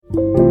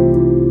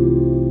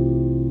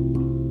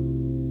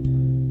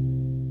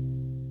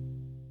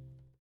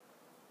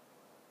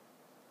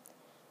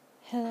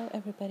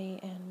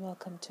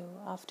to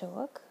after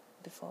work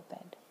before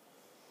bed.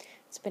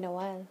 It's been a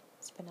while.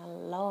 It's been a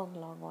long,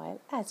 long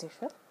while, as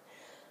usual.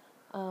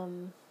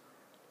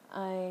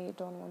 I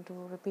don't want to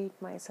repeat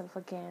myself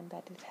again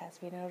that it has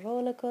been a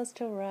roller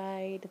coaster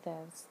ride.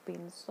 There's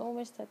been so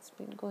much that's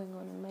been going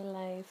on in my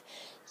life.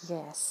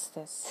 Yes,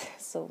 there's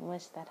so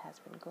much that has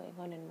been going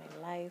on in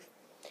my life.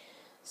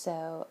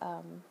 So,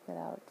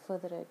 without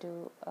further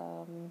ado,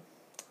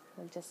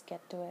 we'll just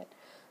get to it.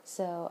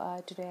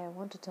 So, today I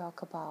want to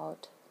talk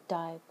about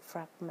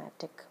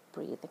diaphragmatic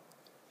breathing.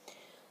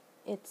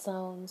 It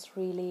sounds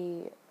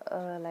really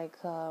like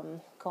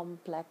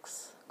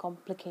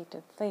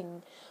complicated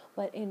thing,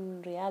 but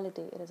in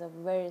reality, it is a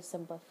very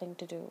simple thing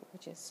to do,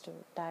 which is to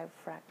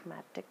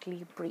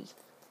diaphragmatically breathe.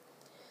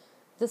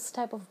 This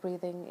type of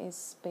breathing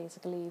is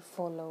basically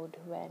followed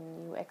when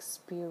you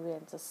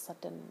experience a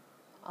sudden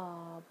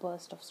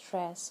burst of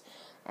stress,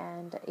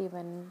 and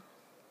even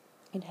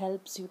it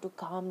helps you to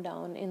calm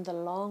down in the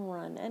long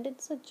run. And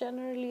it's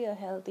generally a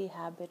healthy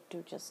habit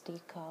to just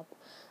take up.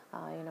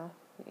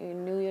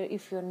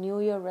 If your New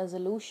Year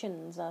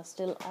resolutions are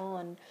still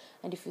on,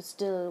 and if you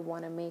still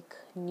want to make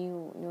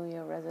New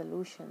Year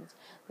resolutions,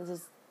 this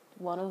is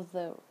one of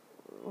the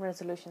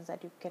resolutions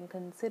that you can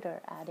consider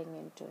adding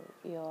into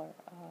your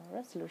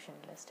resolution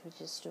list,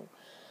 which is to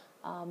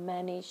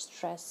manage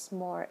stress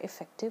more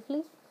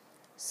effectively.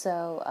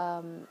 So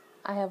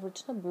I have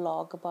written a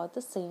blog about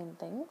the same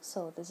thing.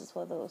 So this is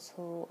for those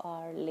who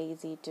are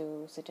lazy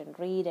to sit and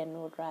read and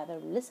would rather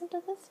listen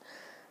to this.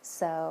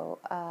 So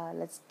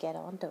let's get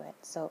on to it.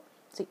 So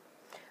see,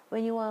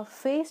 when you are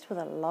faced with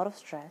a lot of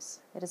stress,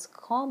 it is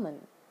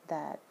common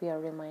that we are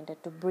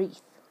reminded to breathe.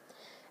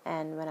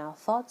 And when our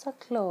thoughts are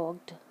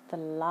clogged, the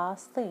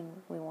last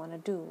thing we want to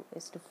do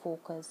is to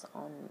focus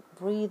on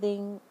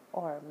breathing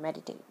or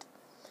meditate.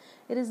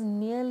 It is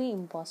nearly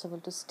impossible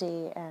to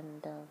stay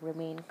and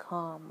remain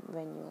calm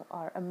when you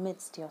are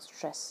amidst your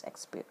stress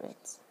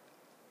experience.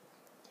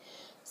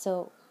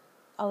 So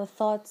our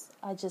thoughts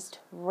are just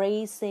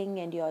racing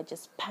and you're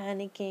just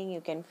panicking. You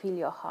can feel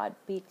your heart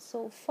beat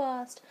so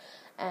fast.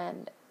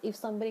 And if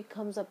somebody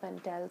comes up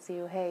and tells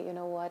you, hey, you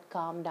know what,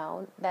 calm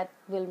down, that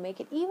will make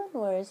it even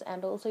worse.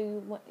 And also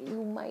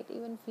you might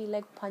even feel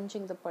like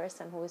punching the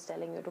person who is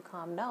telling you to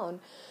calm down.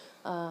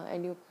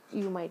 And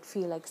you might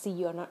feel like, see,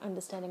 you're not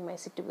understanding my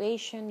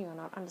situation. You're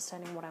not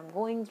understanding what I'm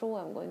going through.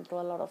 I'm going through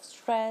a lot of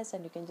stress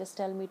and you can just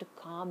tell me to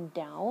calm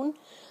down.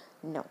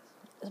 No.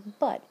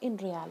 But in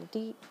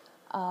reality,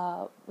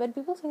 when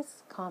people say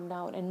calm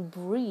down and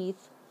breathe,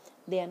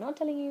 they are not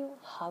telling you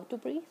how to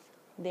breathe.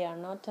 They are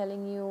not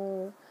telling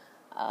you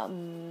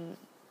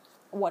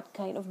what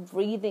kind of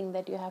breathing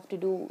that you have to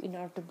do in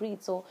order to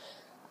breathe. So,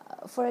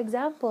 for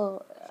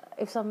example,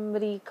 if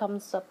somebody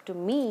comes up to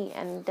me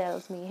and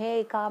tells me,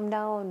 hey, calm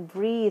down,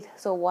 breathe.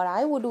 So what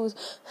I would do is,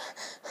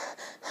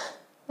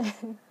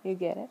 you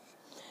get it?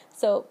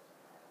 So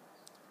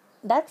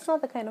that's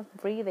not the kind of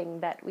breathing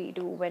that we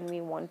do when we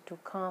want to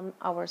calm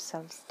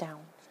ourselves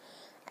down.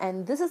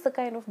 And this is the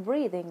kind of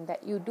breathing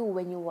that you do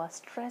when you are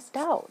stressed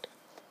out.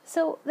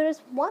 So there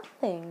is one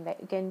thing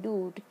that you can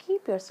do to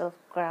keep yourself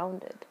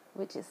grounded,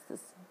 which is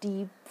this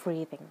deep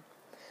breathing.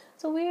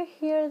 So we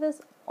hear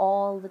this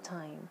all the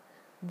time.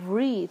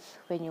 Breathe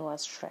when you are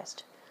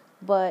stressed.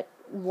 But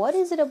what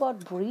is it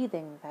about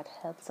breathing that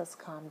helps us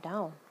calm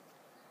down?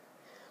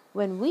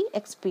 When we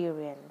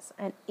experience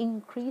an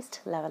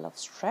increased level of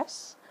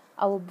stress,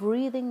 our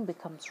breathing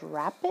becomes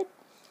rapid,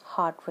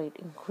 heart rate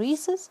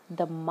increases,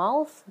 the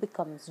mouth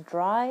becomes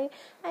dry,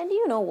 and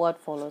you know what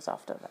follows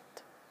after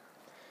that.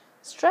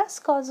 Stress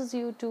causes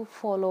you to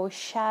follow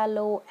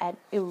shallow and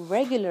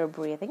irregular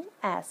breathing,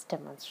 as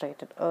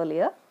demonstrated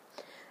earlier.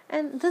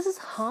 And this is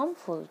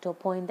harmful to a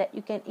point that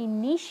you can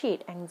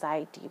initiate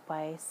anxiety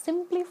by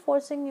simply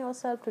forcing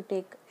yourself to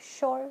take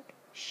short,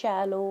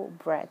 shallow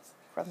breaths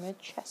from your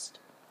chest.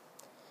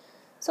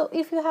 So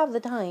if you have the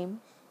time,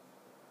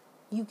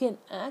 you can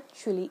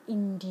actually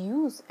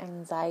induce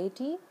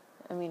anxiety.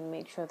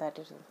 Make sure that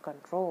it is in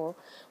control.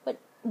 But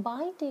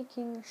by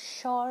taking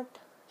short,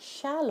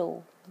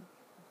 shallow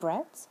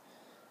breaths,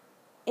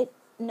 it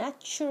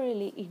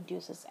naturally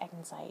induces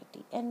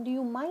anxiety. And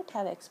you might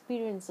have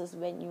experiences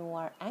when you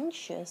are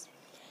anxious,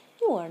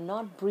 you are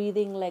not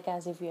breathing like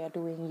as if you are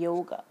doing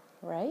yoga,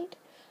 right?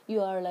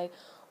 You are like,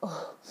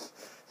 oh,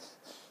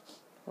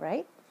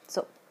 right?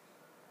 So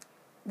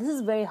this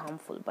is very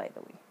harmful, by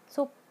the way.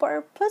 So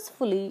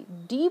purposefully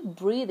deep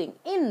breathing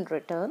in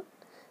return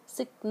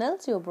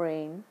signals your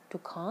brain to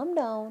calm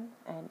down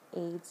and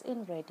aids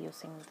in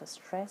reducing the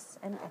stress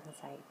and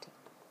anxiety.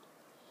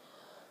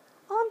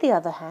 On the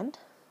other hand,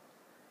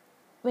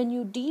 when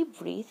you deep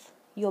breathe,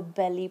 your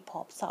belly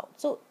pops out.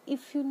 So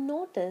if you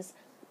notice,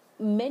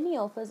 many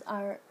of us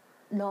are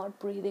not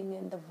breathing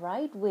in the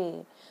right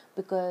way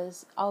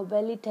because our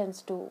belly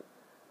tends to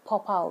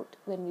pop out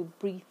when we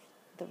breathe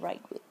the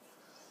right way.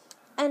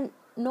 And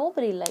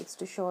nobody likes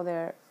to show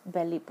their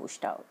belly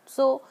pushed out.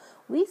 So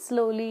we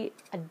slowly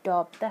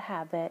adopt the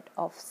habit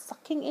of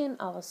sucking in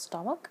our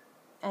stomach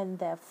and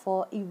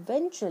therefore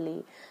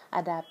eventually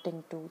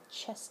adapting to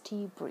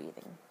chesty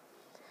breathing.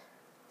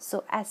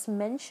 So, as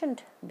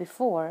mentioned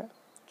before,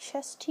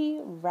 chesty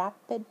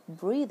rapid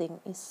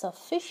breathing is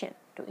sufficient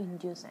to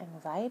induce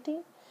anxiety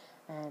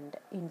and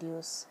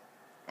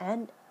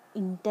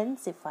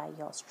intensify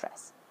your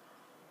stress.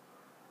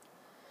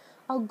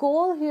 Our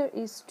goal here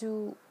is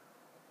to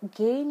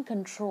gain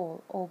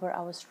control over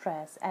our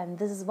stress, and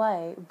this is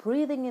why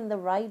breathing in the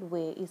right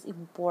way is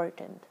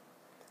important.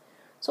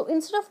 So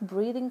instead of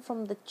breathing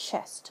from the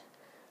chest,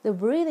 the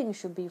breathing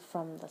should be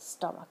from the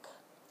stomach.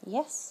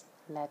 Yes,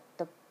 let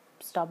the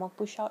stomach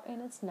push out in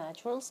its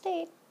natural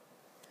state.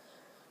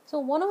 So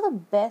one of the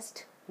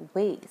best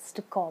ways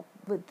to cope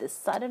with this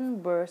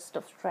sudden burst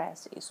of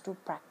stress is to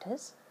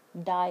practice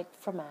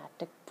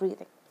diaphragmatic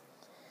breathing.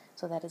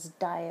 So that is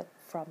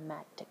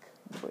diaphragmatic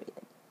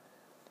breathing.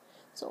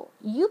 So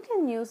you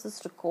can use this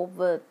to cope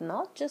with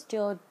not just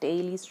your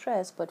daily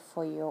stress, but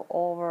for your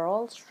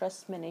overall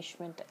stress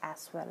management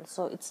as well.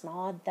 So it's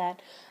not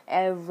that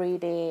every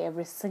day,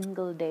 every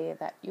single day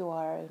that you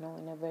are,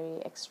 in a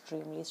very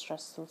extremely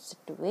stressful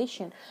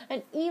situation.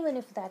 And even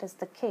if that is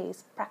the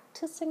case,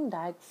 practicing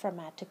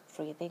diaphragmatic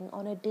breathing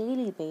on a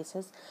daily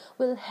basis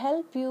will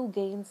help you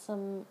gain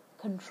some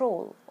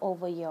control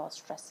over your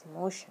stress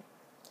emotion.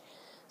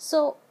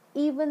 So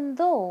even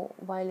though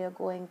while you're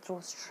going through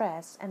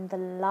stress and the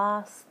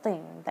last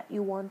thing that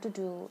you want to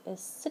do is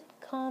sit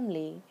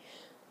calmly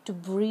to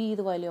breathe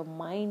while your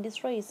mind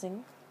is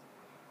racing,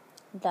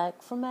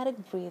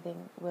 diaphragmatic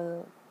breathing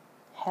will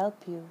help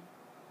you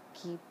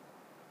keep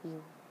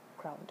you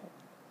grounded.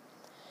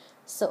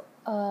 So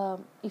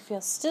if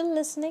you're still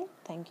listening,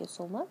 thank you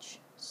so much.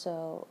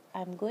 So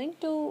I'm going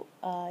to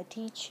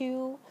teach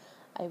you,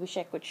 I wish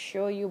I could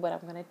show you, but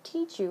I'm going to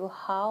teach you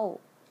how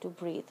to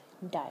breathe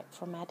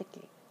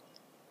diaphragmatically.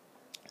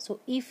 So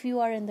if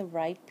you are in the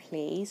right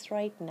place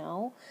right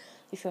now,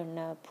 if you're in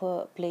a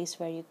place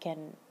where you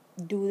can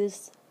do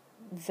this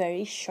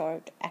very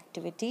short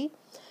activity,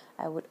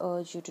 I would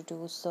urge you to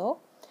do so.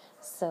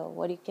 So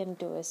what you can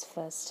do is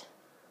first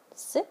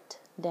sit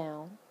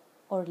down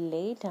or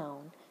lay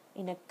down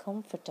in a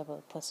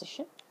comfortable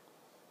position.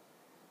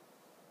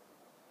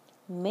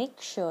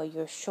 Make sure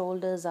your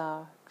shoulders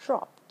are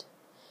dropped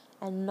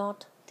and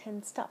not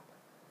tensed up.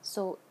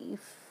 So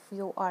if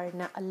you are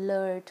in an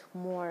alert,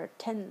 more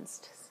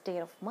tensed state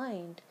of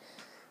mind,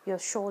 your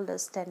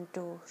shoulders tend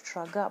to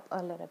shrug up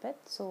a little bit.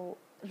 So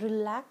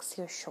relax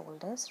your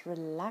shoulders,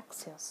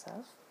 relax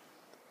yourself.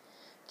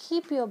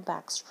 Keep your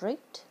back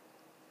straight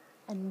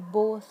and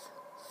both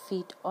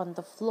feet on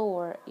the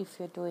floor if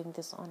you're doing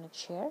this on a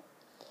chair.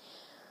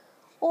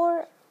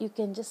 Or you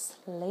can just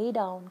lay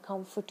down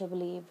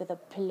comfortably with a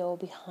pillow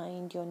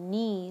behind your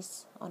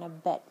knees on a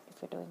bed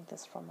if you're doing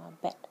this from a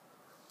bed.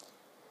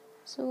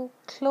 So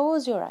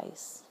close your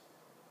eyes.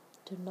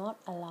 Do not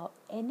allow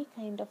any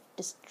kind of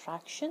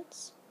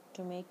distractions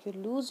to make you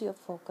lose your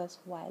focus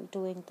while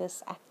doing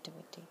this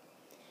activity.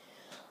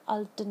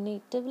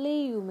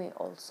 Alternatively, you may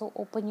also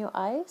open your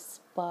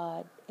eyes,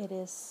 but it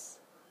is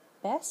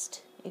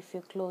best if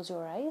you close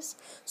your eyes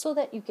so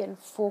that you can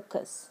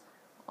focus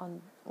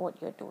on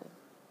what you're doing.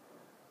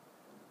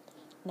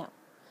 Now,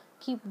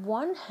 keep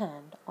one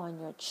hand on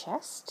your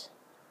chest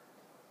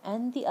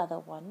and the other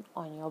one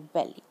on your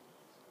belly.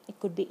 It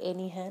could be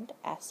any hand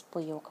as per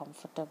your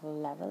comfortable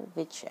level,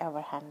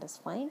 whichever hand is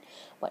fine.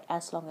 But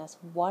as long as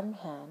one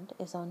hand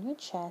is on your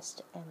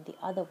chest and the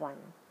other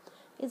one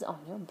is on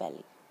your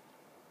belly.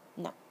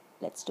 Now,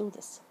 let's do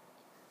this.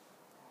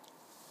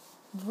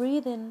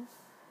 Breathe in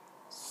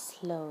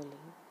slowly.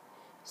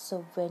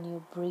 So when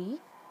you breathe,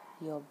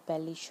 your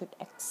belly should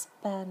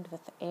expand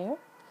with air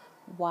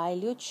while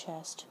your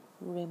chest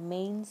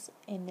remains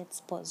in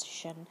its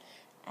position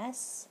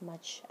as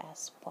much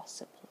as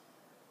possible.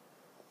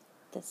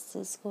 This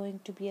is going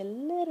to be a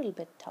little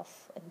bit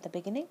tough in the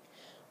beginning,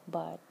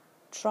 but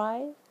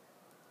try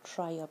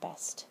your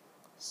best.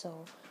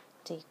 So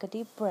take a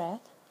deep breath.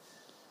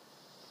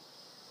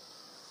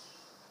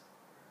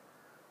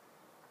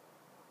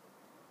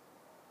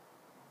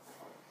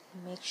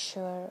 Make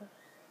sure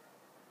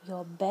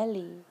your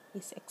belly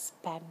is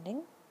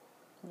expanding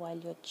while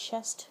your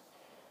chest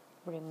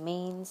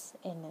remains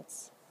in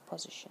its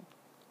position.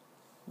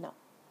 Now,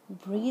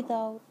 breathe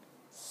out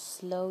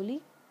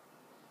slowly,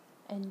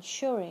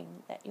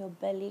 ensuring that your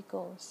belly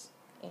goes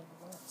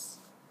inwards.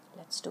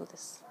 Let's do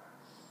this.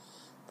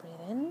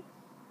 Breathe in.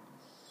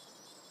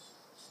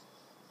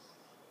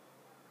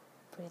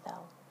 Breathe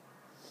out.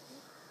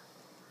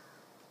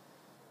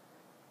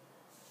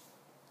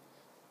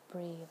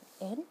 Breathe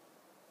in.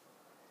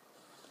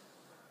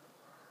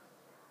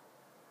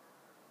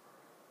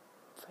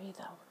 Breathe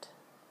out.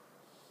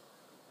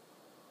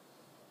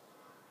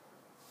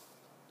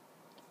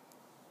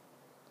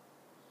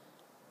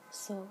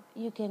 So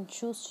you can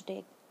choose to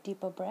take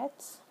deeper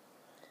breaths.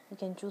 You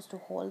can choose to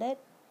hold it.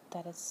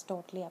 That is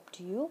totally up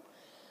to you.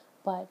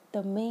 But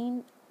the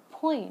main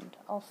point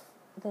of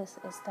this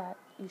is that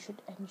you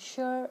should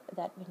ensure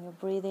that when you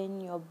breathe in,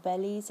 your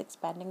belly is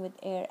expanding with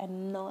air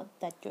and not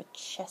that your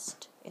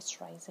chest is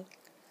rising.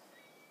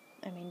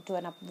 To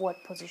an upward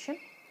position.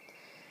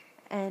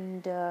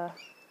 And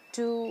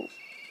to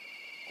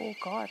Oh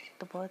God,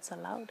 the birds are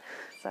loud.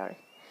 Sorry.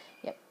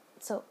 Yep.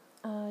 So,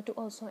 to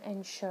also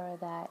ensure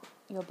that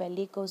your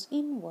belly goes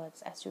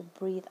inwards as you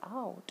breathe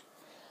out,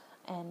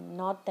 and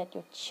not that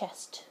your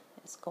chest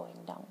is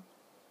going down.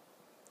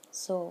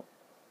 So,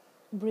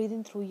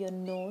 breathing through your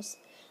nose,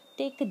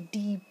 take a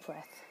deep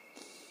breath.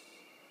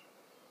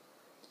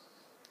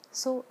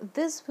 So,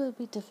 this will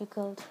be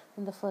difficult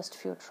in the first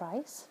few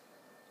tries,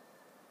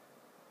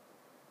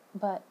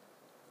 but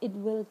it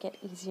will get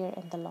easier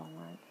in the long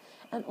run.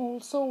 And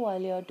also,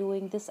 while you're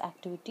doing this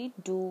activity,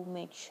 do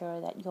make sure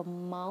that your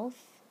mouth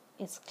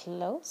is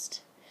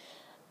closed.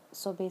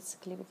 So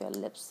basically, with your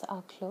lips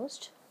are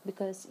closed,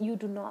 because you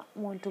do not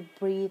want to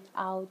breathe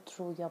out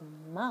through your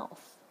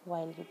mouth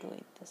while you're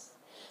doing this,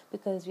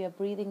 because we are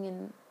breathing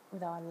in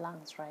with our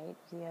lungs, right?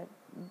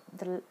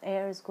 The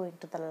air is going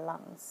to the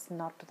lungs,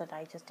 not to the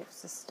digestive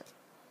system.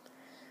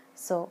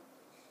 So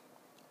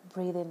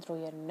breathe in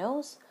through your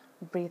nose,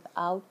 breathe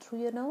out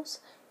through your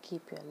nose,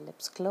 keep your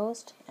lips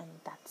closed, and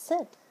that's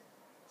it.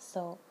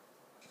 So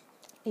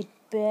it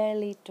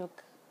barely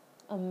took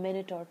a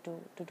minute or two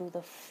to do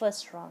the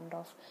first round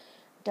of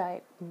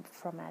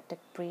diaphragmatic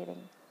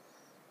breathing.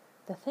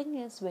 The thing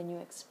is, when you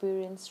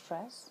experience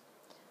stress,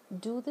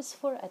 do this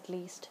for at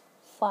least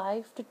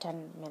 5 to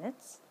 10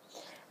 minutes.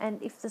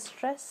 And if the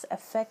stress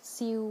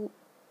affects you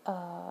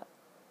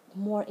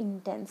more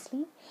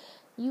intensely,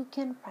 you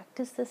can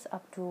practice this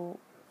up to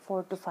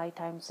 4 to 5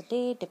 times a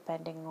day,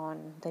 depending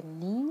on the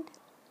need.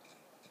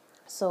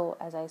 So,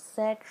 as I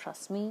said,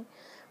 trust me,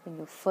 when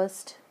you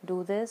first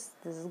do this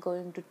is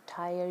going to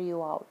tire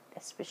you out,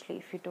 especially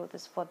if you do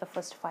this for the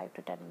first 5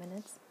 to 10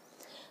 minutes.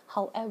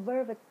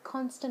 However, with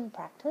constant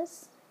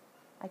practice,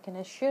 I can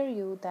assure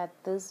you that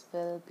this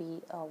will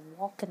be a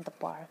walk in the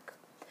park.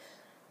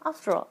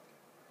 After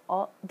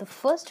all, the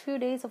first few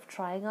days of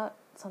trying out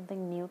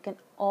something new can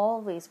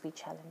always be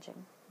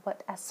challenging.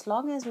 But as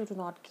long as you do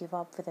not give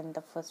up within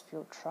the first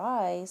few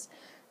tries,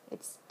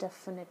 it's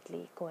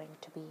definitely going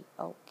to be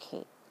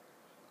okay.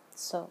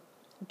 So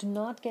do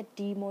not get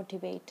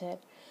demotivated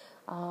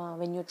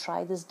when you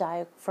try this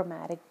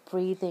diaphragmatic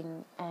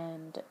breathing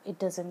and it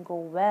doesn't go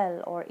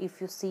well, or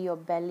if you see your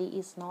belly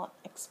is not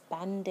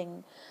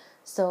expanding.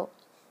 So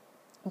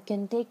you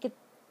can take it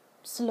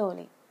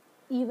slowly.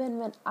 Even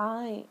when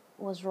I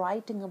was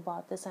writing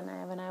about this, and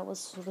when I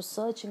was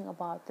researching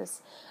about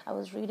this, I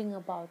was reading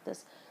about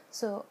this.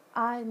 So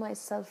I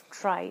myself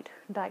tried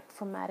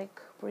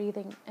diaphragmatic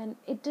breathing, and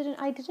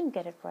I didn't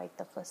get it right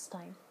the first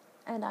time.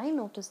 And I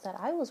noticed that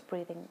I was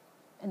breathing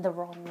in the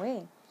wrong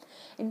way.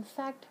 In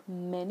fact,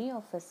 many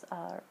of us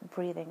are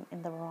breathing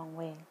in the wrong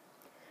way.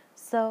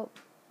 So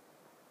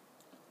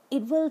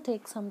it will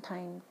take some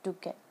time to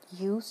get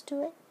used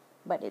to it,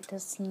 but it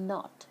is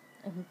not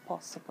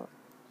impossible.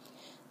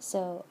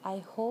 So I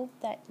hope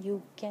that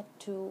you get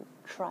to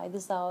try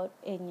this out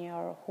in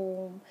your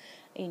home,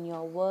 in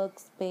your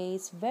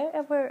workspace,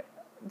 wherever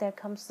there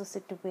comes the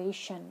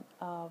situation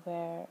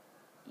where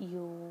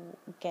you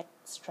get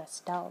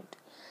stressed out.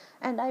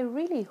 And I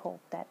really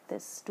hope that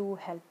this do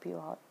help you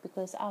out,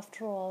 because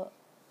after all,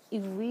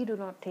 if we do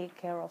not take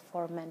care of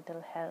our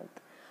mental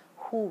health,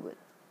 who will,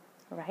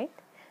 right?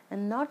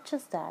 And not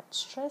just that,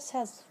 stress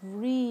has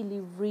really,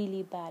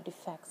 really bad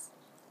effects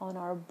on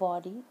our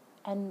body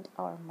and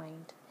our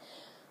mind.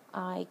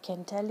 I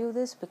can tell you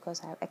this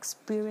because I've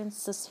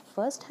experienced this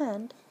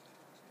firsthand,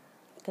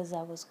 because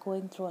I was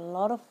going through a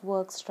lot of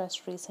work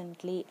stress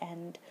recently,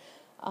 and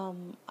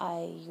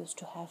I used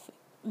to have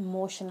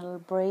emotional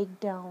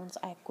breakdowns.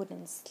 I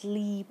couldn't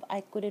sleep, I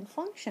couldn't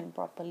function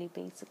properly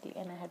basically,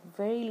 and I had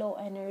very low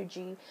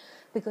energy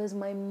because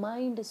my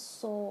mind is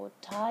so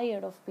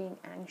tired of being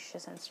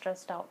anxious and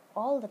stressed out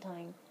all the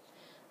time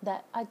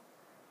that I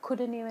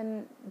couldn't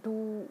even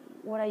do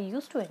what I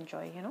used to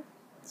enjoy.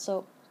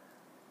 So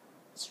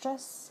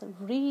stress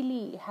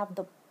really have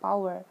the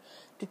power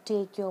to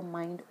take your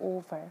mind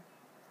over,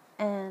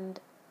 and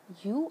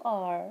you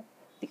are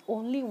the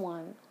only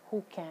one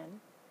who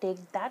can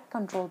take that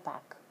control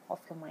back of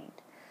your mind.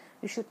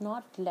 You should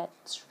not let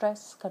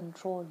stress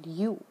control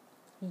you.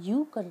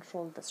 You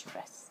control the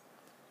stress.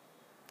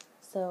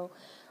 So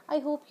I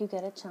hope you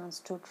get a chance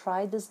to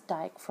try this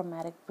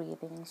diaphragmatic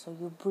breathing. So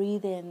you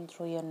breathe in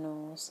through your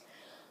nose,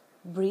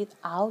 breathe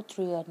out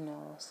through your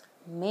nose.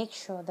 Make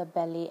sure the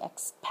belly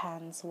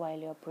expands while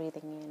you're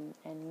breathing in,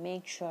 and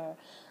make sure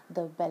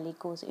the belly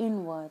goes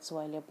inwards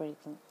while you're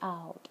breathing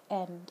out.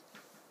 And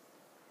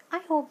I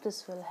hope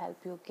this will help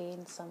you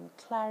gain some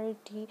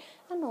clarity,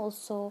 and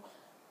also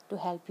to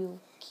help you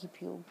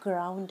keep you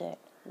grounded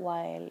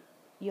while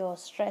your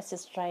stress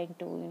is trying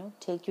to,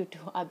 take you to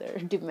other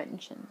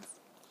dimensions.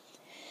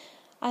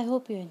 I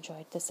hope you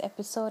enjoyed this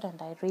episode, and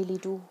I really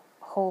do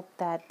hope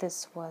that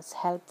this was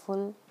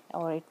helpful,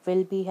 or it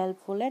will be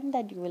helpful, and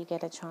that you will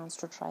get a chance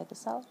to try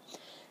this out.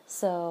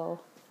 So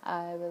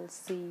I will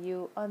see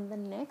you on the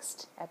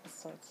next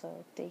episode.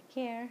 So take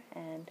care,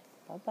 and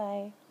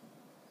bye-bye.